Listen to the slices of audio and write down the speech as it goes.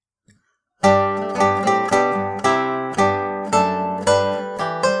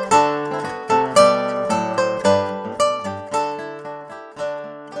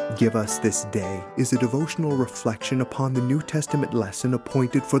Give Us This Day is a devotional reflection upon the New Testament lesson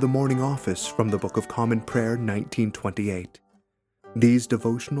appointed for the morning office from the Book of Common Prayer 1928. These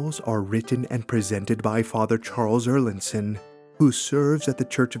devotionals are written and presented by Father Charles Erlinson, who serves at the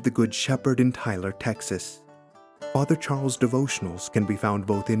Church of the Good Shepherd in Tyler, Texas. Father Charles' devotionals can be found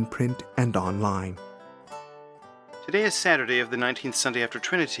both in print and online. Today is Saturday of the 19th Sunday after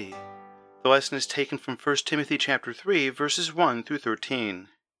Trinity. The lesson is taken from 1 Timothy chapter 3, verses 1 through 13.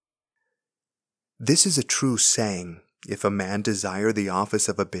 This is a true saying, if a man desire the office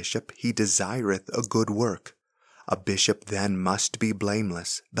of a bishop, he desireth a good work. A bishop then must be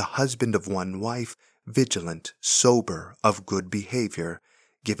blameless, the husband of one wife, vigilant, sober, of good behavior,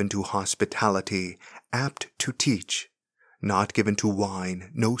 given to hospitality, apt to teach, not given to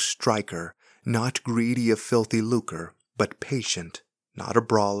wine, no striker, not greedy of filthy lucre, but patient, not a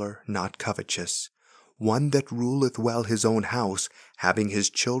brawler, not covetous, one that ruleth well his own house, having his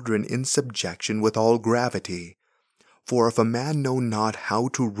children in subjection with all gravity. For if a man know not how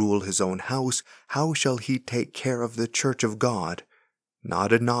to rule his own house, how shall he take care of the church of God?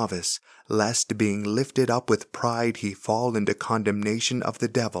 Not a novice, lest being lifted up with pride he fall into condemnation of the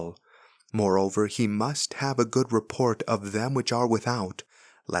devil. Moreover, he must have a good report of them which are without,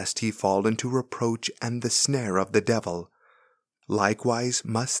 lest he fall into reproach and the snare of the devil. Likewise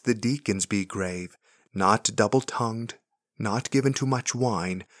must the deacons be grave, not double-tongued, not given to much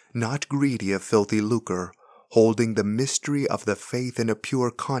wine, not greedy of filthy lucre, holding the mystery of the faith in a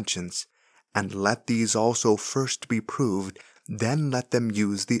pure conscience, and let these also first be proved, then let them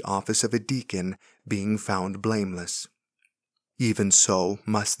use the office of a deacon, being found blameless. Even so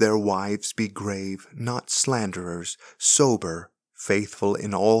must their wives be grave, not slanderers, sober, faithful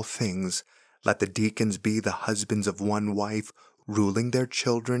in all things. Let the deacons be the husbands of one wife, ruling their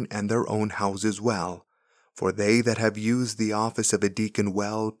children and their own houses well. For they that have used the office of a deacon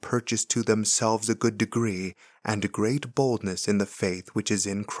well purchase to themselves a good degree, and great boldness in the faith which is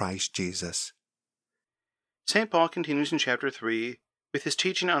in Christ Jesus. St. Paul continues in chapter 3 with his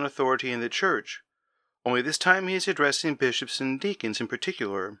teaching on authority in the church, only this time he is addressing bishops and deacons in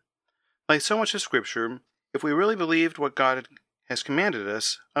particular. Like so much of Scripture, if we really believed what God has commanded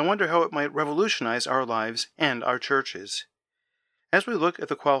us, I wonder how it might revolutionize our lives and our churches. As we look at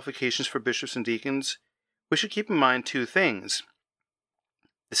the qualifications for bishops and deacons, we should keep in mind two things.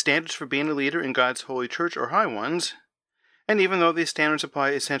 The standards for being a leader in God's holy church are high ones, and even though these standards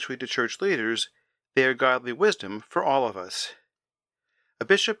apply essentially to church leaders, they are godly wisdom for all of us. A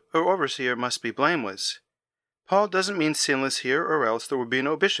bishop or overseer must be blameless. Paul doesn't mean sinless here, or else there would be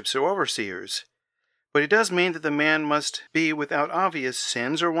no bishops or overseers. But he does mean that the man must be without obvious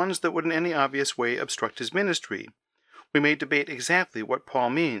sins or ones that would in any obvious way obstruct his ministry. We may debate exactly what Paul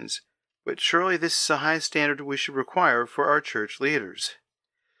means, but surely this is a high standard we should require for our church leaders.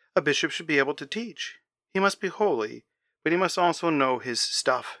 A bishop should be able to teach. He must be holy, but he must also know his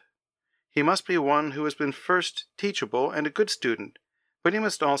stuff. He must be one who has been first teachable and a good student, but he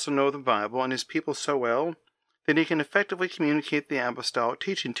must also know the Bible and his people so well that he can effectively communicate the apostolic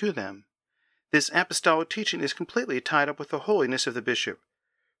teaching to them. This apostolic teaching is completely tied up with the holiness of the bishop,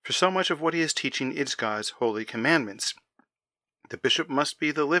 for so much of what he is teaching is God's holy commandments. The bishop must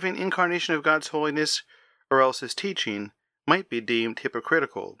be the living incarnation of God's holiness, or else his teaching might be deemed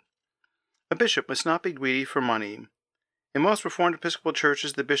hypocritical. A bishop must not be greedy for money. In most Reformed Episcopal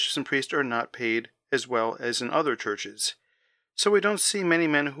churches, the bishops and priests are not paid as well as in other churches, so we don't see many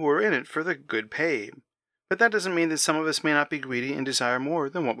men who are in it for the good pay. But that doesn't mean that some of us may not be greedy and desire more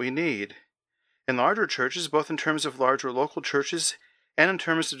than what we need. In larger churches, both in terms of larger local churches and in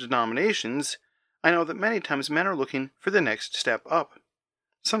terms of denominations, I know that many times men are looking for the next step up.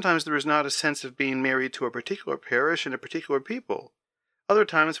 Sometimes there is not a sense of being married to a particular parish and a particular people. Other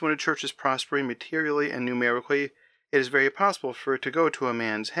times, when a church is prospering materially and numerically, it is very possible for it to go to a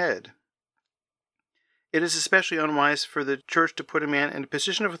man's head. It is especially unwise for the church to put a man in a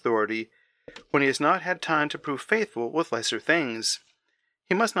position of authority when he has not had time to prove faithful with lesser things.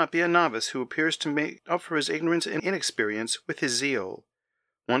 He must not be a novice who appears to make up for his ignorance and inexperience with his zeal.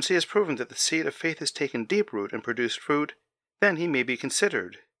 Once he has proven that the seed of faith has taken deep root and produced fruit, then he may be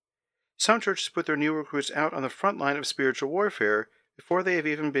considered. Some churches put their new recruits out on the front line of spiritual warfare before they have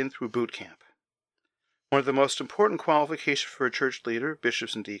even been through boot camp. One of the most important qualifications for a church leader,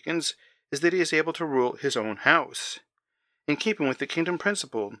 bishops and deacons, is that he is able to rule his own house. In keeping with the kingdom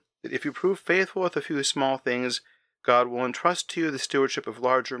principle that if you prove faithful with a few small things, God will entrust to you the stewardship of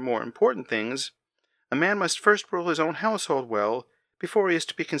larger, more important things, a man must first rule his own household well before he is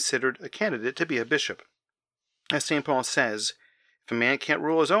to be considered a candidate to be a bishop. As St. Paul says, if a man can't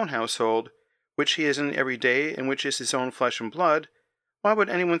rule his own household, which he is in every day and which is his own flesh and blood, why would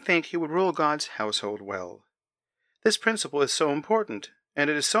anyone think he would rule God's household well? This principle is so important, and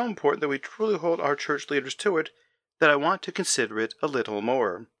it is so important that we truly hold our church leaders to it, that I want to consider it a little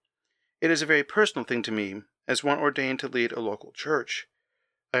more. It is a very personal thing to me, as one ordained to lead a local church.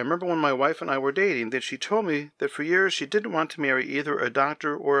 I remember when my wife and I were dating that she told me that for years she didn't want to marry either a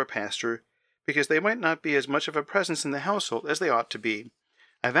doctor or a pastor because they might not be as much of a presence in the household as they ought to be.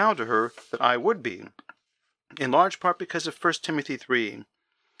 I vowed to her that I would be, in large part because of 1 Timothy 3.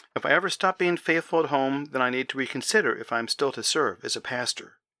 If I ever stop being faithful at home, then I need to reconsider if I am still to serve as a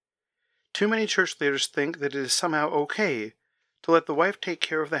pastor. Too many church leaders think that it is somehow okay to let the wife take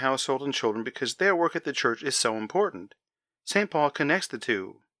care of the household and children because their work at the church is so important. St. Paul connects the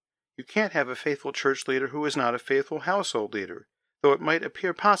two. You can't have a faithful church leader who is not a faithful household leader, though it might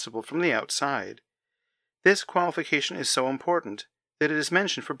appear possible from the outside. This qualification is so important that it is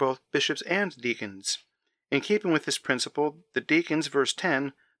mentioned for both bishops and deacons. In keeping with this principle, the deacons, verse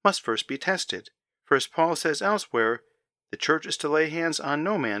 10, must first be tested, for as Paul says elsewhere, the church is to lay hands on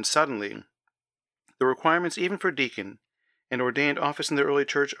no man suddenly. The requirements even for deacon and ordained office in the early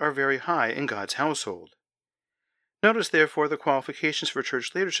church are very high in God's household. Notice, therefore, the qualifications for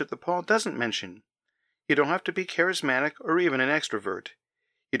church leadership that Paul doesn't mention. You don't have to be charismatic or even an extrovert.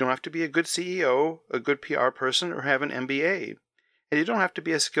 You don't have to be a good CEO, a good PR person, or have an MBA. And you don't have to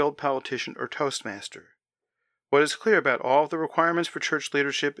be a skilled politician or toastmaster. What is clear about all of the requirements for church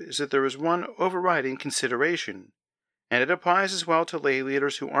leadership is that there is one overriding consideration, and it applies as well to lay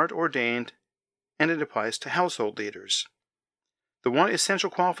leaders who aren't ordained, and it applies to household leaders. The one essential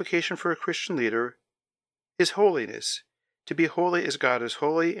qualification for a Christian leader is holiness, to be holy as God is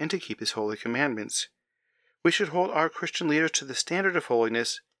holy and to keep His holy commandments. We should hold our Christian leaders to the standard of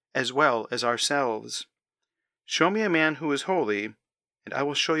holiness as well as ourselves. Show me a man who is holy, and I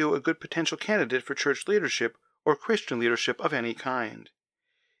will show you a good potential candidate for church leadership or Christian leadership of any kind.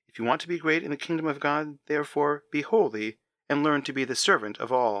 If you want to be great in the kingdom of God, therefore, be holy and learn to be the servant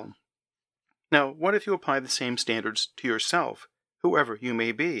of all. Now, what if you apply the same standards to yourself, whoever you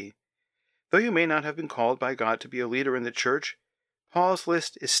may be? Though you may not have been called by God to be a leader in the church, Paul's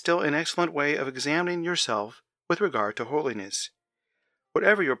list is still an excellent way of examining yourself with regard to holiness.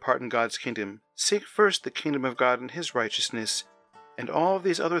 Whatever your part in God's kingdom, seek first the kingdom of God and His righteousness, and all of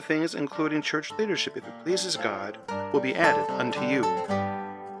these other things, including church leadership, if it pleases God, will be added unto you.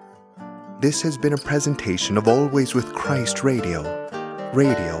 This has been a presentation of Always with Christ Radio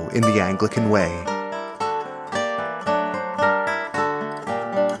in the Anglican way.